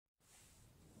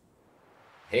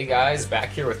Hey guys, back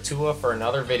here with Tua for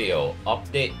another video.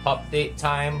 Update pup date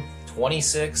time,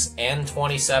 26 and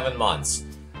 27 months.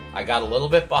 I got a little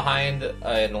bit behind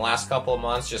in the last couple of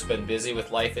months, just been busy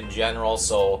with life in general,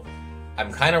 so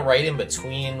I'm kind of right in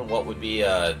between what would be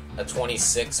a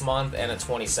 26 month and a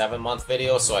 27 month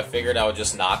video, so I figured I would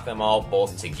just knock them out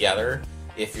both together.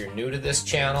 If you're new to this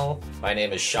channel, my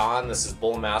name is Sean, this is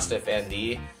Bullmastiff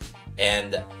ND,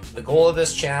 and the goal of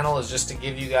this channel is just to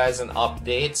give you guys an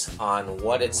update on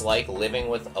what it's like living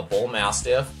with a bull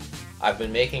mastiff. I've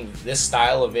been making this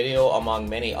style of video among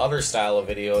many other style of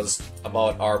videos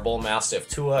about our Bullmastiff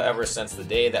Tua ever since the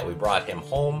day that we brought him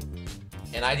home.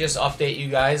 And I just update you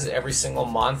guys every single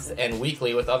month and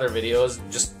weekly with other videos,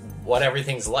 just what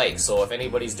everything's like. So if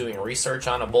anybody's doing research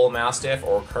on a bull mastiff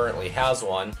or currently has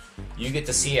one, you get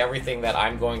to see everything that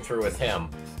I'm going through with him.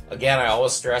 Again, I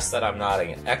always stress that I'm not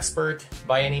an expert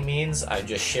by any means. I'm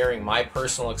just sharing my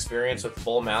personal experience with the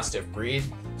bull mastiff breed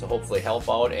to hopefully help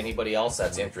out anybody else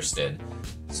that's interested.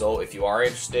 So if you are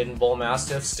interested in bull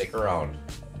mastiffs, stick around.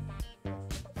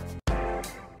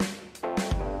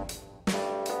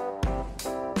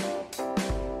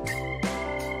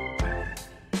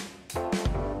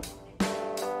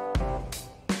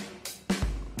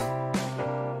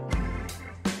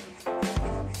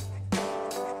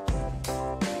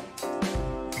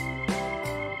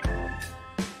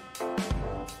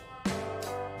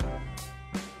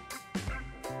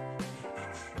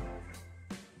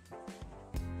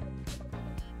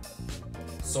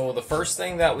 So the first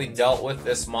thing that we dealt with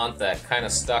this month that kind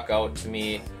of stuck out to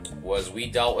me was we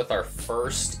dealt with our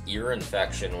first ear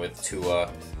infection with Tua.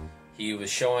 He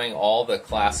was showing all the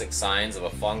classic signs of a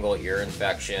fungal ear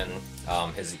infection.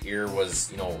 His ear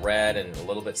was, red and a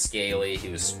little bit scaly. He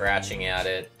was scratching at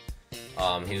it.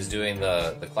 He was doing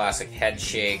the classic head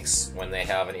shakes when they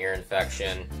have an ear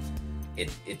infection.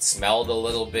 It smelled a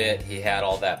little bit. He had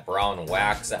all that brown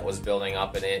wax that was building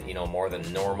up in it, more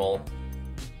than normal.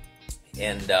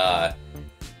 And I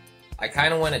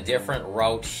kind of went a different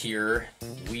route here.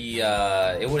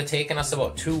 It would have taken us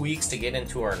about 2 weeks to get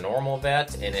into our normal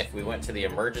vet, and if we went to the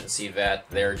emergency vet,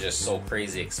 they're just so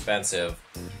crazy expensive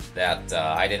that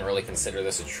I didn't really consider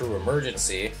this a true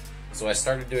emergency. So I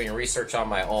started doing research on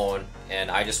my own, and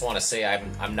I just want to say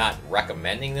I'm not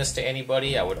recommending this to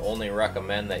anybody. I would only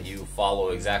recommend that you follow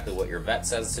exactly what your vet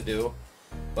says to do.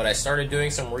 But I started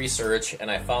doing some research, and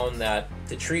I found that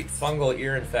to treat fungal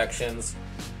ear infections,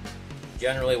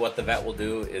 generally what the vet will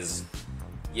do is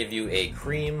give you a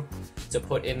cream to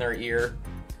put in their ear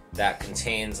that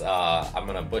contains, I'm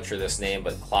going to butcher this name,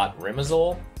 but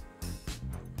clotrimazole.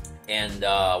 And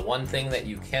one thing that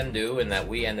you can do, and that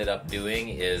we ended up doing,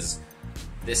 is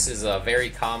this is a very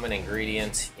common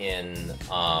ingredient in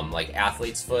like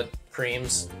athlete's foot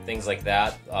creams, things like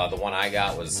that. The one I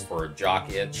got was for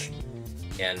jock itch.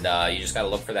 And you just got to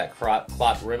look for that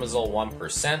clotrimazole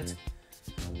 1%,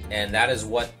 and that is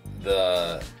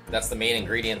that's the main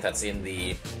ingredient that's in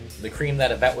the cream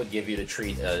that a vet would give you to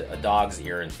treat a dog's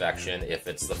ear infection if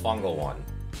it's the fungal one.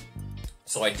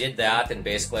 So I did that, and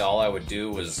basically all I would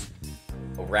do was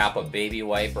wrap a baby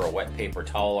wipe or a wet paper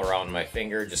towel around my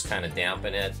finger, just kind of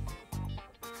dampen it,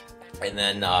 and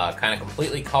then kind of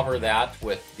completely cover that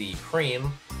with the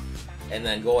cream, and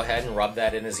then go ahead and rub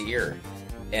that in his ear.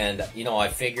 And, I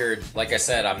figured, like I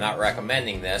said, I'm not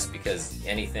recommending this because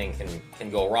anything can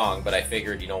go wrong, but I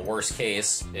figured, worst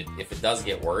case, if it does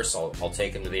get worse, I'll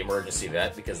take him to the emergency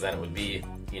vet, because then it would be,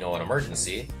 an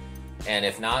emergency. And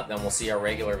if not, then we'll see our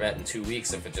regular vet in 2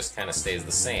 weeks if it just kind of stays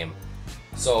the same.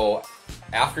 So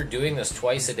after doing this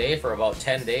twice a day for about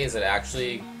 10 days,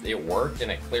 it worked and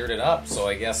it cleared it up. So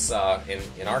I guess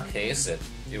in our case,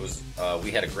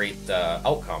 we had a great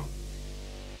outcome.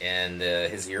 And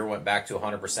his ear went back to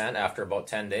 100% after about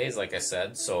 10 days, like I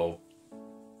said. So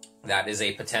that is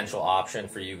a potential option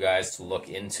for you guys to look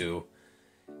into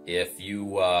if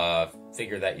you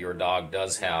figure that your dog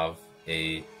does have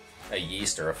a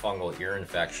yeast or a fungal ear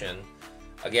infection.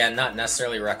 Again, not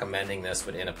necessarily recommending this,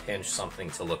 but in a pinch,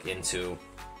 something to look into.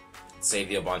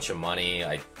 Save you a bunch of money.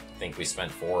 I think we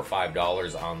spent $4 or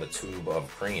 $5 on the tube of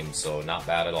cream, so not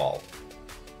bad at all.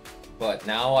 But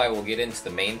now I will get into the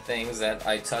main things that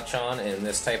I touch on in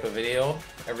this type of video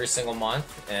every single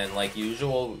month. And like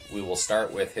usual, we will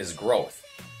start with his growth.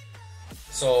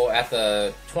 So at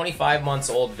the 25 months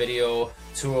old video,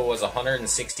 Tua was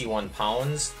 161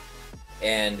 pounds.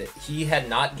 And he had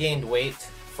not gained weight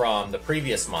from the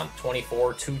previous month,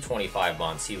 24 to 25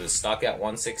 months. He was stuck at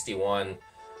 161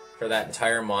 for that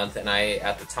entire month. And I,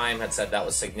 at the time, had said that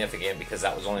was significant because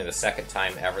that was only the second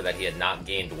time ever that he had not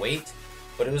gained weight.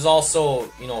 But it was also,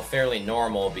 fairly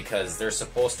normal because they're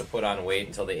supposed to put on weight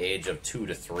until the age of 2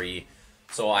 to 3.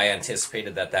 So I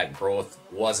anticipated that that growth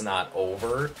was not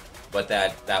over, but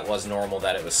that was normal,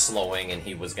 that it was slowing, and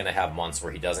he was going to have months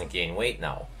where he doesn't gain weight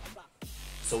now.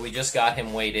 So we just got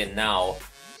him weighed in now,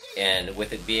 and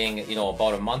with it being, you know,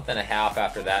 about a month and a half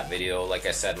after that video, like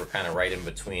I said, we're kind of right in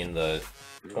between the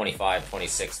 25,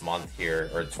 26 month here,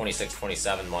 or 26,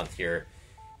 27 month here.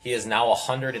 He is now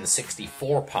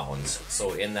 164 pounds.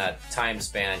 So in that time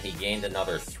span, he gained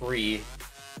another 3,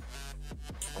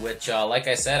 which, like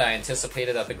I said, I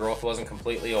anticipated that the growth wasn't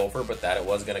completely over, but that it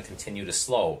was going to continue to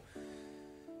slow.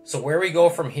 So where we go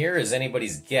from here is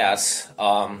anybody's guess.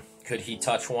 Could he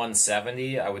touch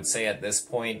 170? I would say at this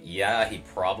point, yeah, he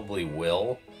probably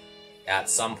will at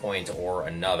some point or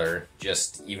another.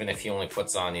 Just even if he only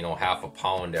puts on, you know, half a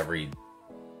pound every,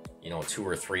 you know, 2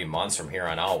 or 3 months from here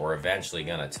on out, we're eventually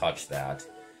going to touch that,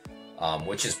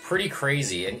 which is pretty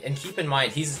crazy. And keep in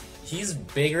mind, he's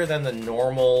bigger than the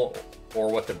normal, or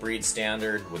what the breed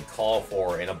standard would call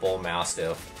for in a bull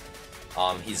mastiff.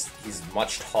 He's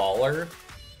much taller,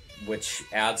 which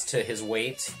adds to his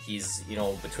weight. He's, you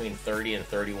know, between 30 and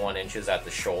 31 inches at the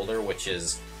shoulder, which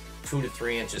is 2 to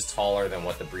 3 inches taller than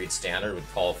what the breed standard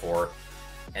would call for.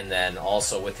 And then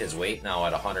also with his weight now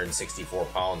at 164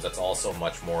 pounds, that's also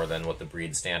much more than what the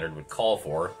breed standard would call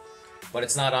for. But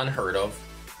it's not unheard of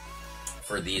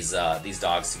for these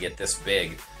dogs to get this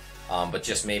big. But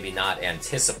just maybe not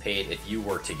anticipate, if you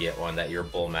were to get one, that your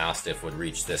bull mastiff would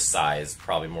reach this size.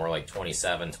 Probably more like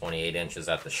 27, 28 inches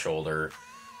at the shoulder,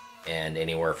 and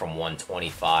anywhere from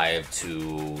 125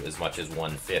 to as much as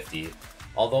 150.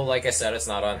 Although, like I said, it's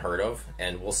not unheard of,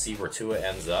 and we'll see where Tua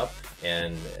ends up.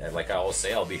 And like I always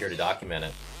say, I'll be here to document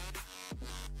it.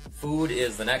 Food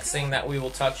is the next thing that we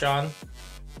will touch on.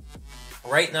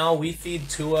 Right now, we feed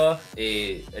Tua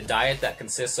a diet that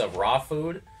consists of raw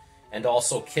food and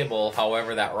also kibble.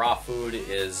 However, that raw food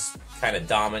is kind of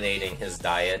dominating his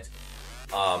diet.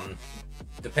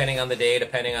 Depending on the day,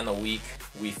 depending on the week,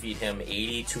 we feed him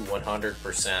 80 to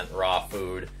 100% raw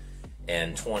food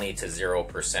and 20 to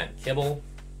 0% kibble.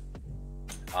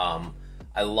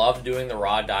 I love doing the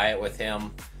raw diet with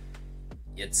him.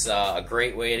 It's a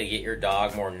great way to get your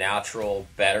dog more natural,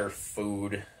 better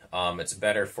food. It's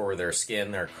better for their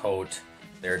skin, their coat,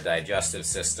 their digestive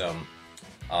system,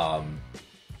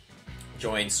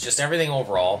 joints, just everything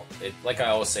overall. Like I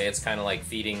always say, it's kind of like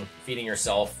feeding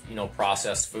yourself, you know,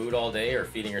 processed food all day, or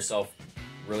feeding yourself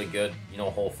really good, you know,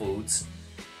 whole foods.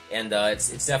 And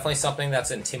it's definitely something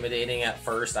that's intimidating at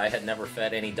first. I had never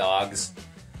fed any dogs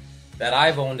that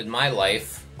I've owned in my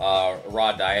life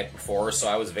raw diet before, so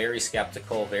I was very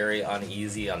skeptical, very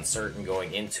uneasy, uncertain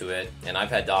going into it. And I've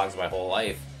had dogs my whole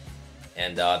life.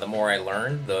 And the more I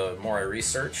learned, the more I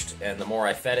researched, and the more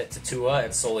I fed it to Tua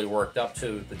and slowly worked up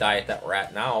to the diet that we're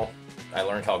at now, I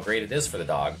learned how great it is for the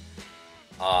dog.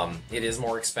 It is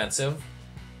more expensive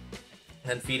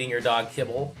than feeding your dog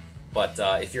kibble, but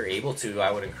if you're able to,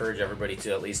 I would encourage everybody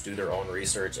to at least do their own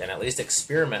research and at least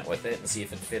experiment with it and see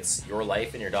if it fits your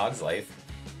life and your dog's life,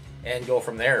 and go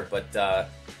from there. But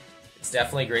it's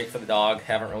definitely great for the dog.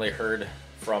 Haven't really heard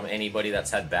from anybody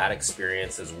that's had bad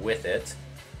experiences with it.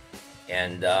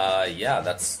 And yeah,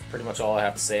 that's pretty much all I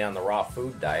have to say on the raw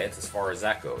food diet as far as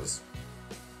that goes.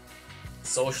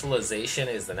 Socialization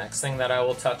is the next thing that I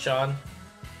will touch on.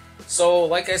 So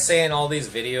like I say in all these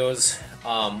videos,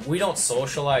 we don't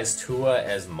socialize Tua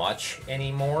as much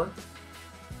anymore.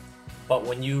 But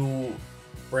when you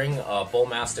bring a bull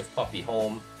mastiff puppy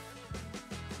home,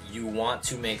 you want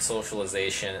to make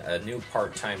socialization a new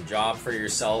part-time job for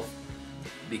yourself,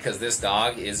 because this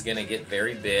dog is going to get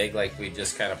very big, like we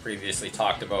just kind of previously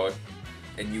talked about,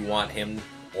 and you want him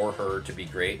or her to be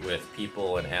great with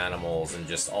people and animals and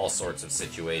just all sorts of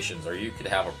situations, or you could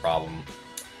have a problem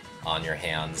on your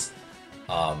hands.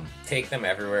 Take them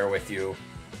everywhere with you.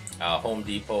 Home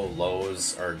Depot,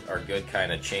 Lowe's are good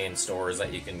kind of chain stores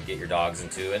that you can get your dogs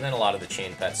into, and then a lot of the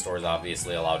chain pet stores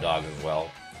obviously allow dogs as well.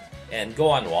 And go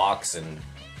on walks and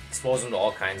expose them to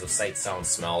all kinds of sights, sounds,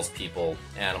 smells, people,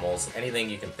 animals, anything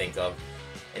you can think of,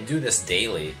 and do this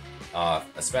daily,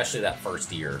 especially that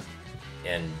first year,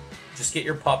 and just get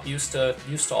your pup used to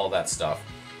all that stuff.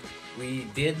 We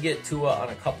did get Tua on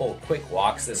a couple quick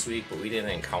walks this week, but we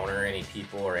didn't encounter any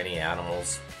people or any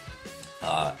animals.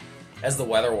 As the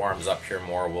weather warms up here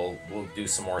more, we'll do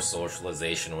some more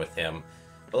socialization with him.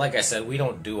 But like I said, we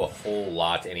don't do a whole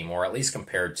lot anymore, at least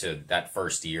compared to that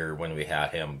first year when we had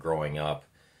him growing up.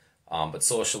 But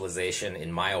socialization,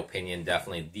 in my opinion,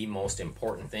 definitely the most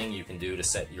important thing you can do to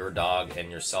set your dog and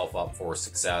yourself up for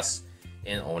success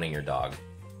in owning your dog.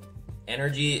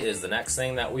 Energy is the next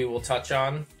thing that we will touch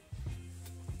on.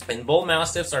 And bull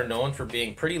mastiffs are known for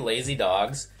being pretty lazy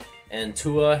dogs, and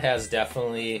Tua has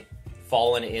definitely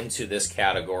fallen into this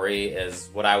category as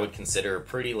what I would consider a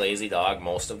pretty lazy dog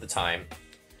most of the time.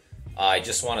 I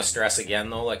just want to stress again,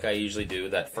 though, like I usually do,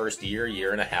 that first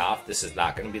year and a half, this is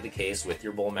not going to be the case with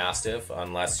your Bull Mastiff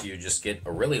unless you just get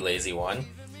a really lazy one.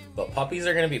 But puppies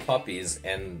are going to be puppies,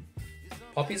 and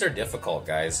puppies are difficult,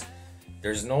 guys.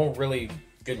 There's no really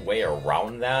good way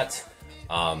around that,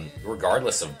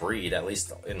 regardless of breed, at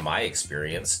least in my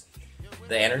experience.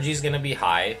 The energy is going to be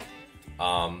high.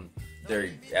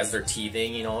 As they're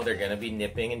teething, you know, they're going to be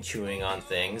nipping and chewing on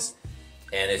things,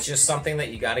 and it's just something that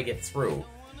you got to get through.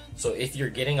 So if you're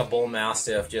getting a Bull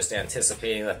Mastiff just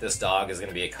anticipating that this dog is going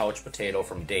to be a couch potato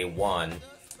from day one,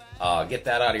 get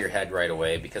that out of your head right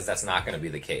away, because that's not going to be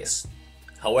the case.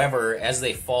 However, as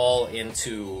they fall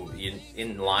into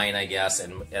in line, I guess,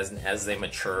 and as they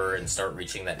mature and start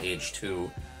reaching that age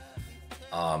 2,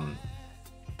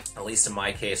 at least in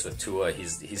my case with Tua,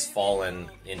 he's fallen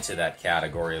into that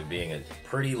category of being a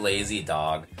pretty lazy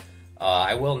dog.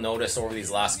 I will notice over these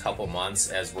last couple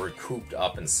months, as we're cooped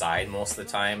up inside most of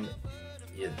the time,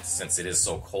 since it is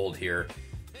so cold here,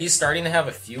 he's starting to have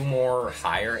a few more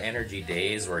higher energy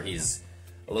days where he's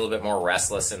a little bit more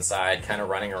restless inside, kind of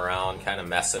running around, kind of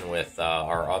messing with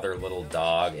our other little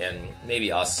dog, and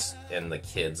maybe us and the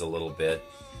kids a little bit.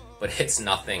 But it's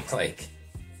nothing like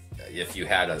if you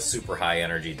had a super high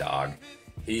energy dog.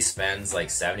 He spends like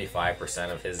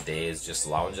 75% of his days just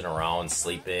lounging around,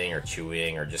 sleeping or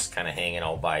chewing or just kind of hanging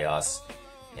out by us.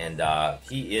 And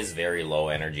he is very low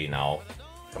energy now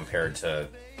compared to,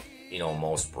 you know,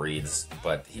 most breeds.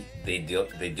 But they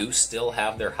do still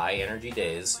have their high energy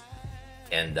days.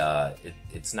 And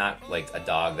it's not like a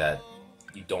dog that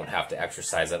you don't have to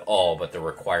exercise at all, but the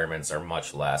requirements are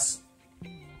much less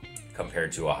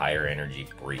compared to a higher energy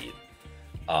breed.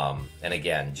 And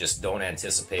again, just don't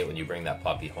anticipate when you bring that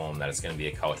puppy home that it's going to be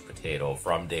a couch potato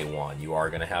from day one. You are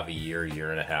going to have a year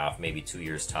and a half, maybe 2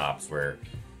 years tops, where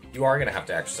you are going to have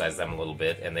to exercise them a little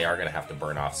bit, and they are going to have to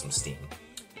burn off some steam.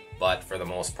 But for the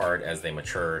most part, as they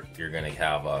mature, you're going to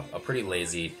have a pretty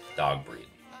lazy dog breed.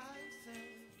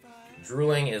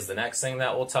 Drooling is the next thing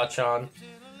that we'll touch on.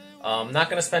 I'm not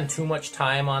going to spend too much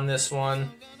time on this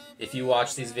one. If you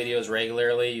watch these videos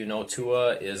regularly, you know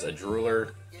Tua is a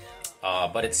drooler.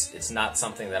 But it's not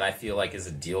something that I feel like is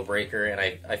a deal breaker, and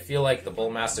I feel like the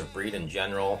Bull Mastiff breed in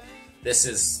general, this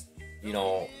is, you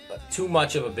know, too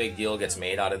much of a big deal gets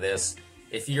made out of this.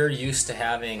 If you're used to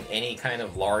having any kind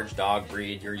of large dog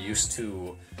breed, you're used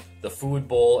to the food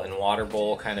bowl and water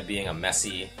bowl kind of being a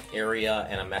messy area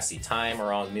and a messy time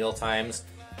around meal times.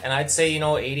 And I'd say, you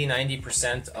know,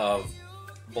 80–90% of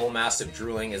Bull Mastiff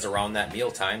drooling is around that meal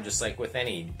time, just like with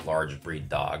any large breed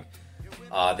dog.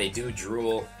 They do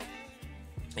drool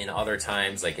in other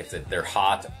times, like if they're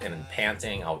hot and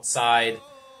panting outside,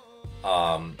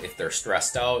 if they're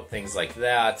stressed out, things like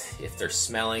that, if they're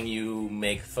smelling you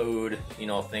make food, you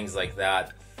know, things like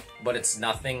that. But it's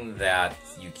nothing that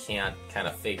you can't kind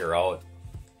of figure out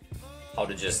how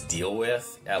to just deal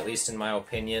with, at least in my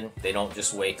opinion. They don't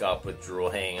just wake up with drool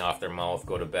hanging off their mouth,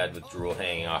 go to bed with drool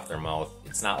hanging off their mouth.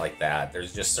 It's not like that.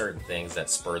 There's just certain things that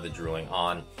spur the drooling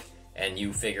on, and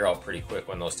you figure out pretty quick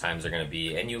when those times are going to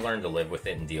be, and you learn to live with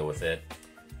it and deal with it.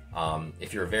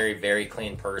 If you're a very, very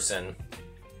clean person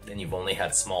and you've only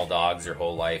had small dogs your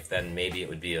whole life, then maybe it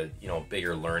would be a, you know,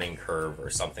 bigger learning curve or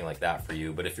something like that for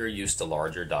you. But if you're used to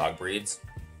larger dog breeds,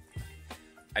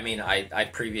 I mean, I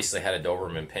previously had a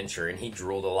Doberman Pinscher, and he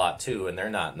drooled a lot too, and they're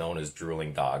not known as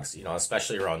drooling dogs, you know,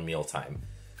 especially around mealtime.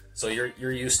 So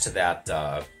you're used to that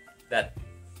that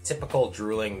typical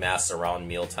drooling mess around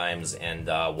meal times and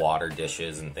water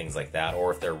dishes and things like that,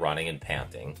 or if they're running and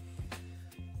panting.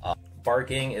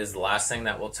 Barking is the last thing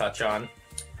that we'll touch on.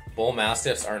 Bull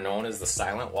Mastiffs are known as the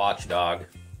silent watchdog,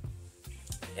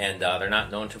 and they're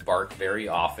not known to bark very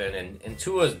often, and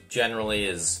Tua generally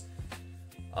is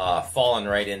fallen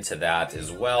right into that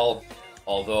as well.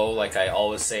 Although, like I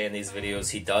always say in these videos,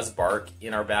 he does bark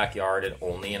in our backyard and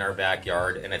only in our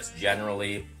backyard, and it's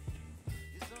generally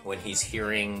when he's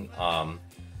hearing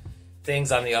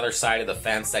things on the other side of the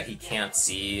fence that he can't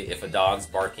see. If a dog's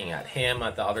barking at him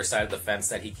at the other side of the fence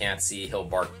that he can't see, he'll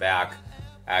bark back.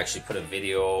 I actually put a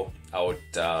video out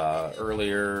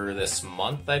earlier this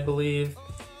month, I believe.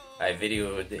 I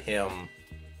videoed him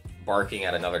barking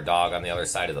at another dog on the other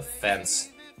side of the fence.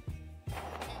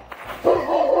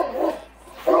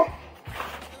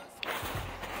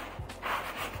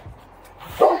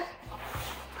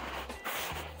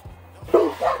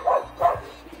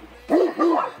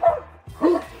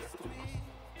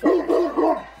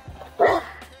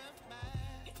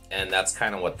 And that's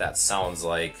kind of what that sounds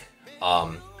like.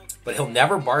 But he'll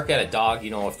never bark at a dog,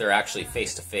 you know, if they're actually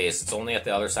face to face. It's only at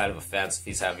the other side of a fence if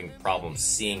he's having problems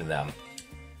seeing them.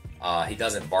 He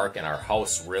doesn't bark in our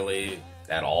house really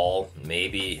at all.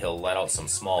 Maybe he'll let out some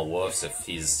small woofs if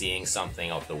he's seeing something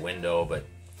out the window, but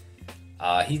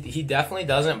he definitely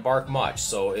doesn't bark much.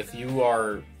 So if you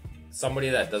are somebody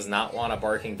that does not want a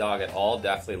barking dog at all,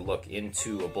 definitely look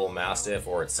into a Bull Mastiff,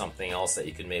 or it's something else that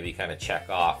you can maybe kind of check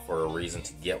off for a reason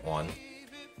to get one.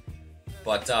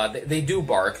 But they do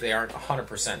bark. They aren't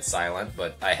 100% silent,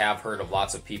 but I have heard of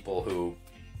lots of people who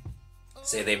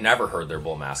say they've never heard their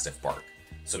Bull Mastiff bark.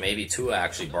 So maybe Tua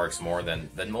actually barks more than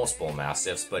most Bull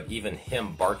Mastiffs, but even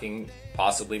him barking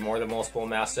possibly more than most Bull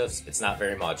Mastiffs, it's not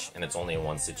very much, and it's only in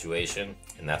one situation,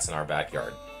 and that's in our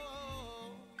backyard.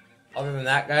 Other than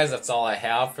that, guys, that's all I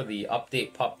have for the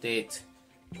Update Pupdate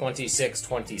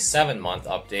 26-27 month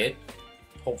update.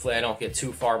 Hopefully I don't get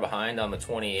too far behind on the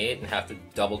 28 and have to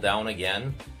double down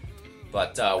again,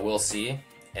 but we'll see.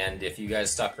 And if you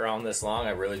guys stuck around this long,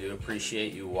 I really do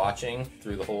appreciate you watching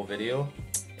through the whole video,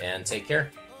 and take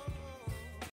care.